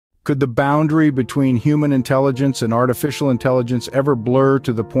Could the boundary between human intelligence and artificial intelligence ever blur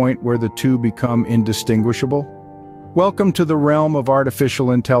to the point where the two become indistinguishable? Welcome to the realm of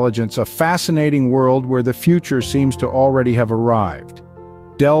artificial intelligence, a fascinating world where the future seems to already have arrived.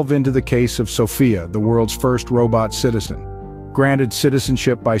 Delve into the case of Sophia, the world's first robot citizen. Granted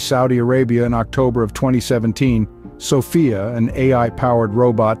citizenship by Saudi Arabia in October of 2017, Sophia, an AI-powered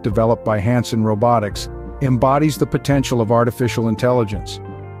robot developed by Hanson Robotics, embodies the potential of artificial intelligence.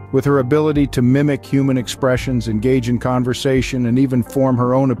 With her ability to mimic human expressions, engage in conversation, and even form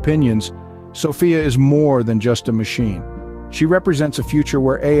her own opinions, Sophia is more than just a machine. She represents a future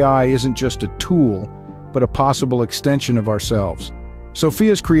where AI isn't just a tool, but a possible extension of ourselves.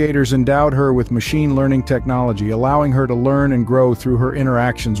 Sophia's creators endowed her with machine learning technology, allowing her to learn and grow through her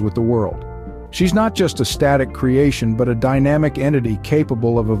interactions with the world. She's not just a static creation, but a dynamic entity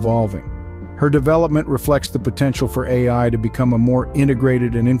capable of evolving. Her development reflects the potential for AI to become a more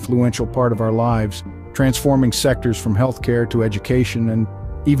integrated and influential part of our lives, transforming sectors from healthcare to education and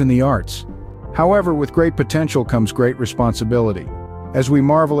even the arts. However, with great potential comes great responsibility. As we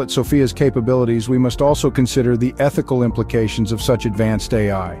marvel at Sophia's capabilities, we must also consider the ethical implications of such advanced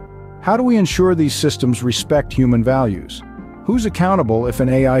AI. How do we ensure these systems respect human values? Who's accountable if an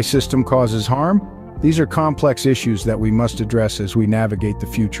AI system causes harm? These are complex issues that we must address as we navigate the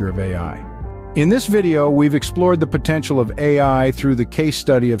future of AI. In this video, we've explored the potential of AI through the case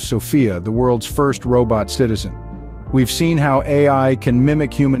study of Sophia, the world's first robot citizen. We've seen how AI can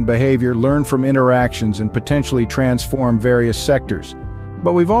mimic human behavior, learn from interactions, and potentially transform various sectors.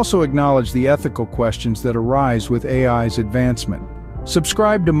 But we've also acknowledged the ethical questions that arise with AI's advancement.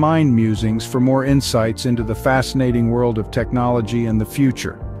 Subscribe to Mind Musings for more insights into the fascinating world of technology and the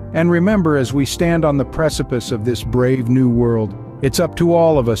future. And remember, as we stand on the precipice of this brave new world, it's up to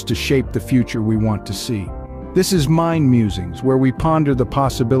all of us to shape the future we want to see. This is Mind Musings, where we ponder the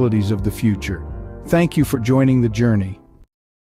possibilities of the future. Thank you for joining the journey.